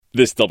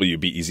This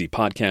WBEZ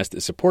podcast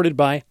is supported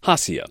by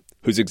Hacia,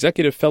 whose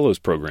Executive Fellows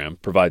Program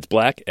provides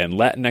Black and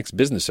Latinx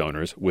business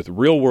owners with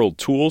real-world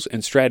tools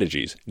and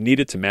strategies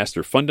needed to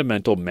master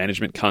fundamental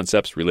management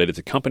concepts related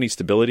to company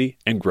stability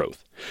and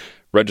growth.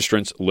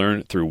 Registrants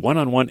learn through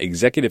one-on-one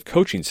executive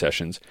coaching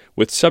sessions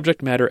with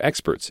subject matter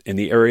experts in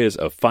the areas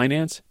of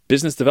finance,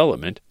 business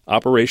development,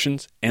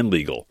 operations, and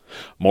legal.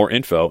 More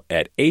info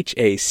at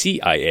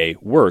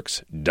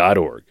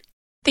haciaworks.org.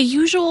 The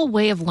usual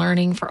way of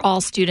learning for all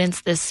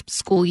students this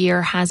school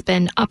year has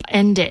been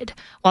upended.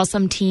 While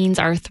some teens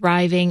are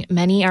thriving,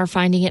 many are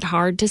finding it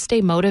hard to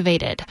stay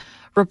motivated.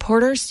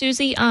 Reporter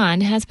Susie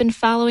An has been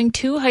following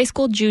two high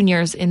school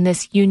juniors in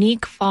this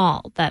unique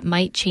fall that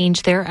might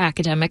change their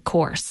academic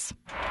course.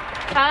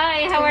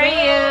 Hi, how are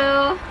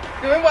you?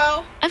 Doing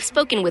well. I've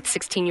spoken with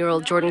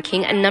 16-year-old Jordan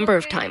King a number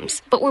of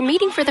times, but we're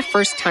meeting for the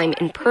first time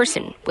in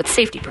person with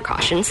safety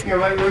precautions. Yeah,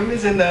 my room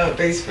is in the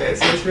basement,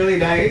 so it's really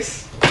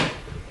nice.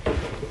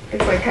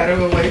 It's like kind of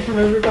away from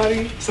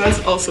everybody, so that's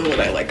also what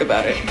I like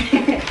about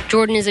it.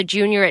 Jordan is a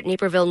junior at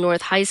Naperville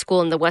North High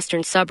School in the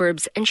western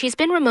suburbs, and she's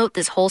been remote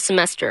this whole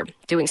semester,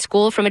 doing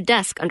school from a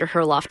desk under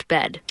her loft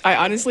bed. I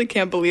honestly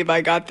can't believe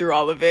I got through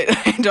all of it.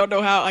 I don't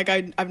know how.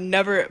 I've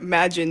never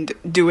imagined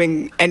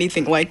doing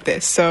anything like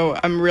this, so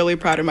I'm really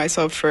proud of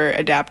myself for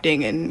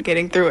adapting and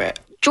getting through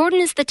it. Jordan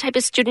is the type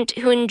of student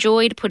who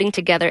enjoyed putting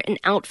together an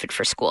outfit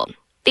for school.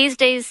 These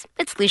days,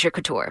 it's leisure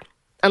couture.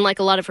 Unlike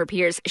a lot of her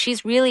peers,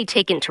 she's really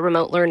taken to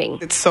remote learning.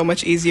 It's so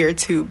much easier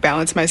to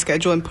balance my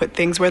schedule and put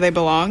things where they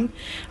belong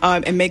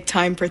and make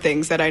time for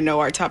things that I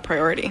know are top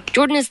priority.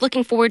 Jordan is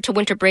looking forward to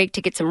winter break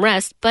to get some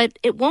rest, but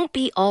it won't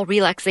be all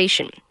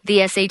relaxation.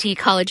 The SAT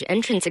college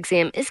entrance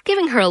exam is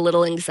giving her a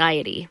little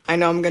anxiety. I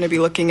know I'm going to be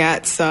looking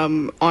at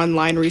some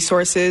online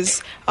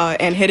resources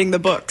and hitting the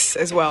books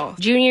as well.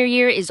 Junior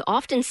year is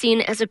often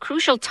seen as a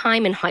crucial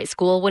time in high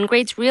school when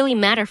grades really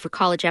matter for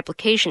college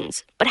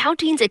applications. But how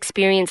teens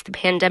experience the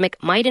pandemic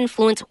might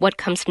influence what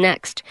comes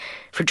next.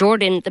 For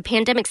Jordan, the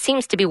pandemic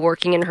seems to be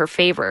working in her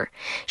favor.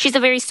 She's a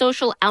very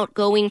social,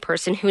 outgoing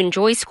person who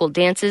enjoys school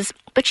dances,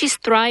 but she's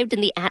thrived in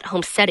the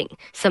at-home setting,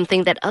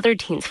 something that other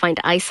teens find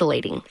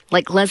isolating,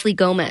 like Leslie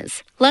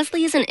Gomez.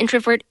 Leslie is an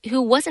introvert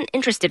who wasn't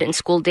interested in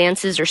school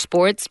dances or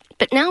sports,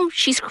 but now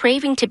she's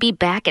craving to be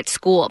back at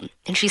school,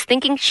 and she's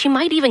thinking she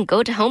might even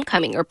go to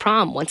homecoming or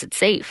prom once it's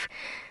safe.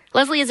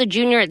 Leslie is a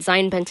junior at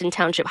Zion Benton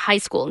Township High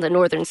School in the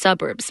northern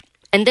suburbs,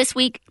 and this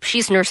week,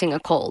 she's nursing a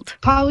cold.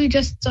 Probably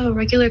just a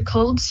regular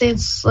cold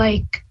since,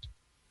 I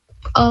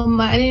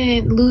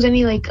didn't lose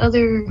any, I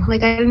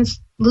didn't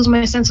lose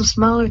my sense of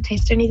smell or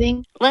taste or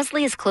anything.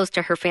 Leslie is close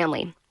to her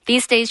family.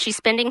 These days, she's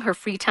spending her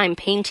free time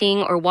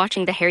painting or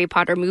watching the Harry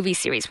Potter movie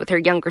series with her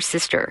younger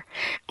sister.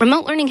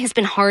 Remote learning has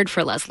been hard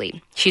for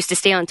Leslie. She used to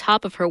stay on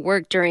top of her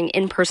work during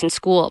in-person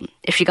school.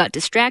 If she got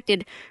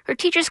distracted, her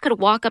teachers could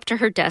walk up to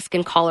her desk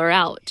and call her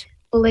out.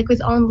 But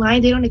with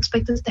online, they don't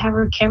expect us to have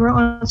our camera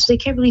on, so they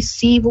can't really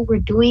see what we're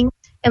doing.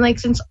 And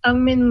since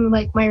I'm in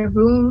my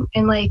room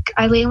and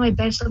I lay on my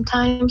bed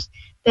sometimes,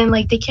 then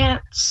they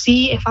can't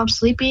see if I'm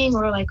sleeping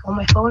or on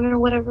my phone or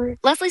whatever.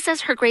 Leslie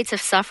says her grades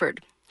have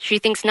suffered. She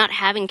thinks not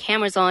having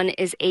cameras on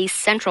is a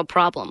central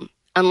problem.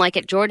 Unlike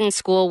at Jordan's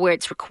school where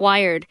it's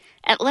required,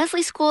 at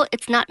Leslie's school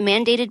it's not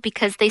mandated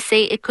because they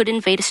say it could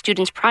invade a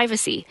student's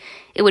privacy.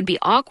 It would be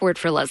awkward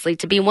for Leslie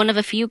to be one of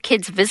a few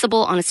kids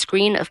visible on a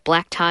screen of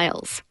black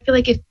tiles. I feel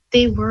if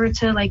they were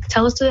to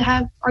tell us to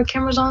have our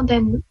cameras on,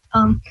 then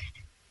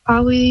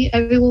probably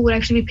everyone would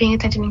actually be paying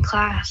attention in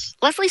class.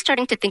 Leslie's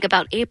starting to think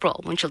about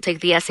April when she'll take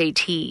the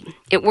SAT.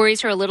 It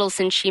worries her a little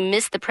since she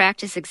missed the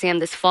practice exam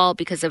this fall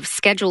because of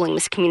scheduling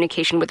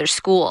miscommunication with her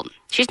school.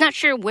 She's not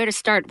sure where to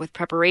start with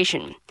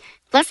preparation.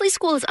 Leslie's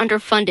school is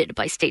underfunded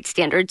by state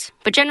standards,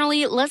 but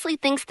generally, Leslie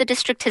thinks the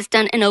district has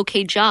done an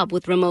okay job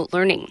with remote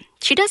learning.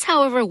 She does,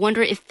 however,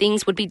 wonder if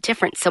things would be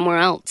different somewhere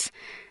else.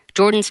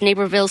 Jordan's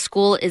Naperville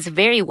school is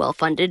very well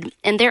funded,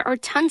 and there are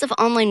tons of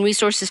online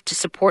resources to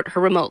support her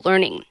remote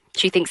learning.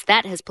 She thinks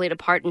that has played a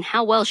part in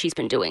how well she's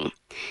been doing.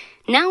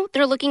 Now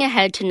they're looking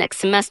ahead to next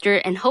semester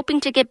and hoping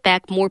to get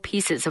back more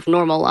pieces of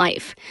normal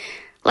life.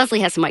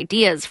 Leslie has some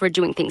ideas for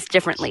doing things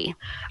differently.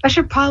 I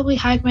should probably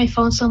hide my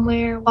phone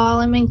somewhere while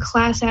I'm in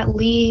class at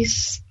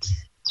least,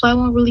 so I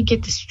won't really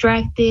get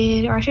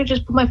distracted, or I should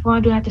just put my phone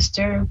on Do Not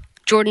Disturb.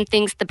 Jordan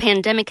thinks the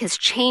pandemic has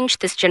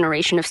changed this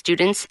generation of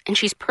students, and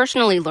she's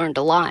personally learned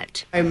a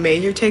lot. My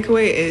major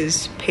takeaway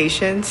is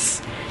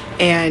patience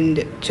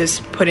and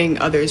just putting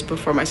others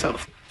before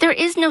myself. There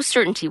is no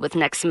certainty with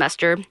next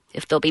semester,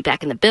 if they'll be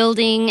back in the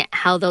building,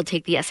 how they'll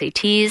take the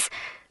SATs.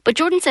 But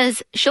Jordan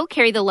says she'll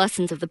carry the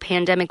lessons of the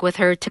pandemic with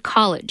her to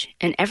college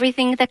and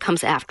everything that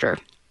comes after.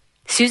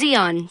 Susie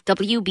An,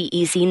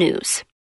 WBEZ News.